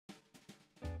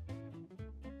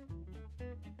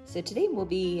So today we'll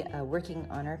be working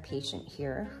on our patient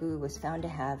here who was found to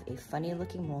have a funny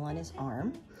looking mole on his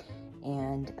arm,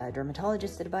 and a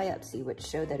dermatologist did a biopsy which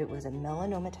showed that it was a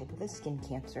melanoma type of a skin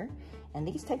cancer, and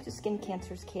these types of skin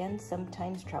cancers can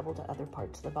sometimes travel to other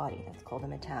parts of the body. That's called a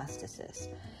metastasis.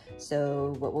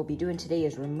 So what we'll be doing today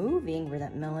is removing where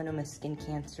that melanoma skin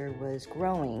cancer was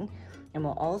growing, and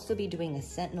we'll also be doing a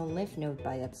sentinel lymph node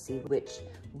biopsy, which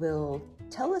will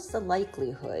tell us the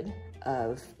likelihood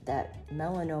of that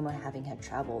melanoma having had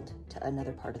traveled to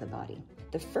another part of the body.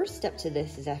 The first step to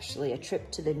this is actually a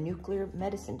trip to the nuclear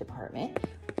medicine department.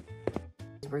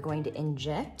 We're going to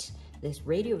inject this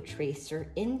radiotracer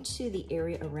into the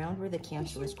area around where the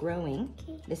cancer was growing.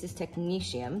 This is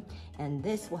technetium, and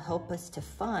this will help us to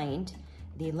find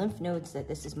the lymph nodes that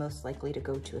this is most likely to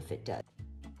go to if it does.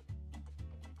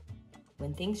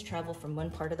 When things travel from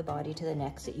one part of the body to the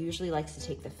next, it usually likes to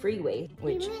take the freeway,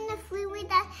 which... You mean the freeway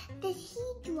does he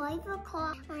drive a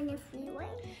car on the freeway?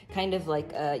 Kind of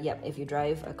like, if you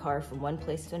drive a car from one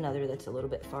place to another that's a little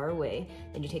bit far away,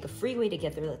 then you take a freeway to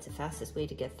get there. That's the fastest way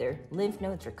to get there. Lymph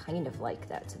nodes are kind of like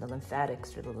that. So the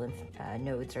lymphatics or the lymph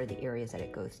nodes are the areas that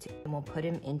it goes to. And we'll put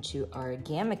him into our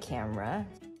gamma camera.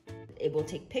 It will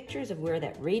take pictures of where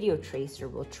that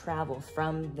radiotracer will travel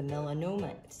from the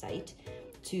melanoma site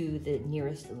to the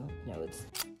nearest lymph nodes.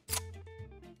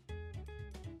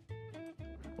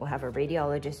 We'll have our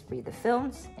radiologist read the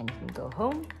films and you can go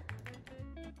home.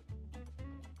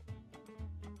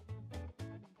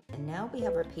 And now we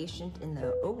have our patient in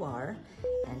the OR,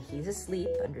 and he's asleep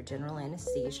under general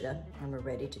anesthesia, and we're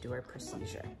ready to do our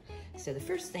procedure. So the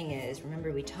first thing is,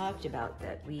 remember we talked about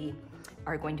that we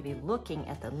are going to be looking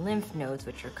at the lymph nodes,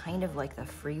 which are kind of like the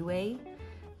freeway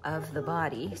of the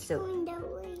body. So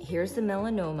here's the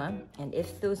melanoma, and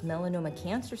if those melanoma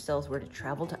cancer cells were to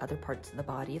travel to other parts of the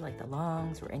body, like the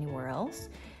lungs or anywhere else,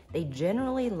 they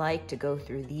generally like to go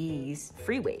through these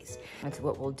freeways. And so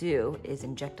what we'll do is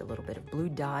inject a little bit of blue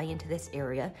dye into this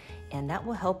area, and that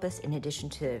will help us, in addition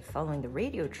to following the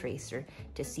radiotracer,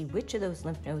 to see which of those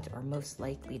lymph nodes are most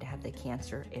likely to have the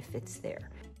cancer if it's there.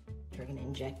 We're gonna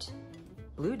inject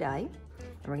blue dye,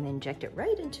 and we're gonna inject it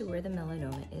right into where the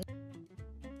melanoma is.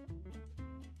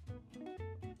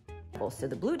 So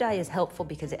the blue dye is helpful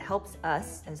because it helps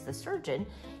us as the surgeon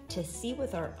to see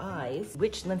with our eyes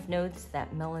which lymph nodes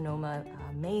that melanoma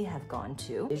may have gone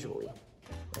to visually.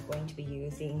 We're going to be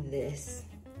using this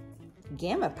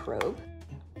gamma probe.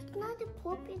 It's not a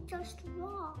probe, it's just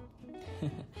raw.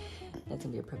 That's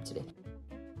gonna be a probe today.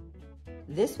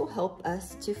 This will help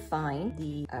us to find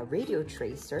the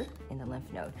radiotracer in the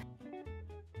lymph node.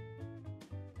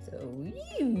 So we're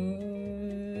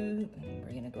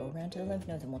gonna go around to the lymph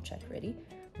nodes and we'll check. Ready?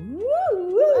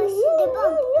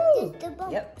 Oh, the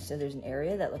bump. Yep, so there's an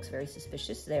area that looks very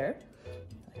suspicious there.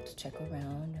 Let's check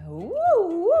around.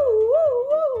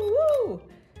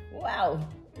 Wow,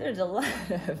 there's a lot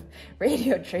of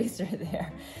radiotracer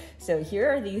there. So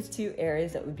here are these two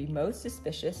areas that would be most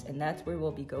suspicious, and that's where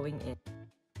we'll be going in.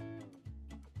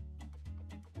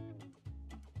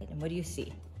 And what do you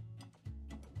see?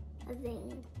 A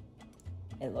vein.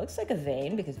 It looks like a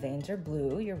vein because veins are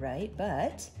blue, you're right,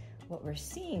 but what we're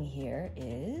seeing here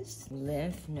is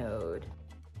lymph node.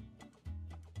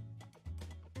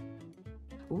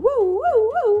 Woo, woo,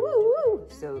 woo, woo, woo.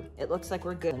 So it looks like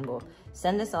we're good, and we'll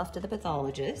send this off to the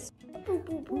pathologist.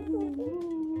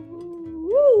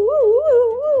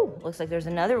 Looks like there's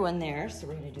another one there, so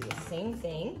we're gonna do the same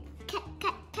thing. Cut.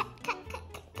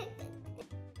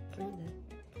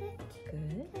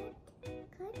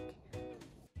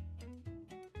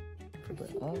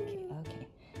 Good. Okay.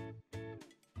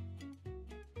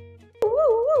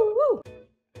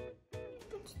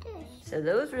 What's this? So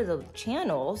those were the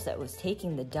channels that was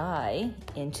taking the dye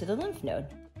into the lymph node.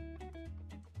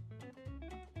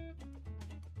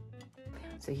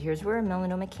 So here's where a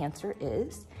melanoma cancer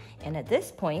is. And at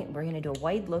this point, we're gonna do a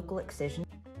wide local excision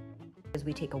as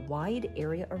we take a wide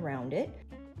area around it.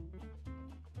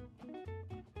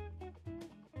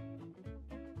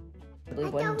 I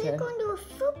thought we were going to do a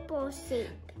football shape.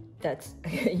 That's,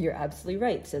 you're absolutely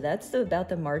right. So that's about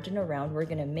the margin around. We're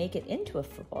gonna make it into a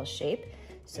football shape,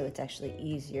 so it's actually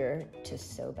easier to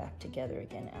sew back together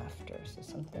again after. So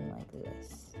something like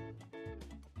this.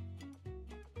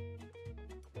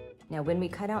 Now, when we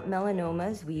cut out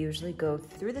melanomas, we usually go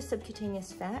through the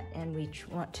subcutaneous fat, and we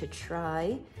want to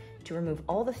try to remove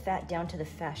all the fat down to the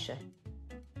fascia.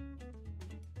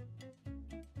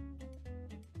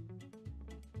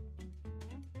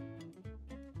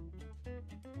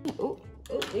 Oh,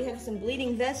 we have some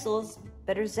bleeding vessels.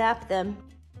 Better zap them.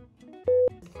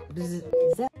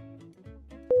 Zap.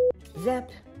 Zap.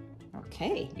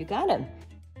 Okay, you got him.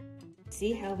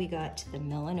 See how we got the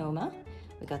melanoma?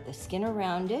 We got the skin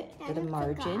around it for the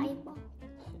margin.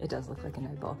 It does look like an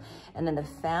eyeball. And then the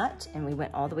fat, and we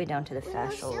went all the way down to the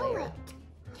fascial layer.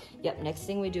 Yep, next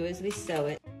thing we do is we sew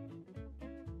it.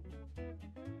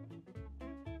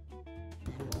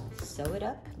 Sew it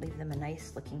up, leave them a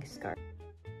nice looking scar.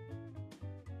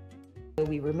 So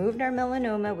we removed our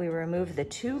melanoma, we removed the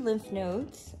 2 lymph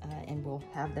nodes, and we'll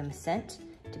have them sent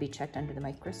to be checked under the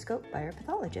microscope by our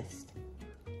pathologist.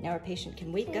 Now our patient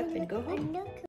can wake up and go home.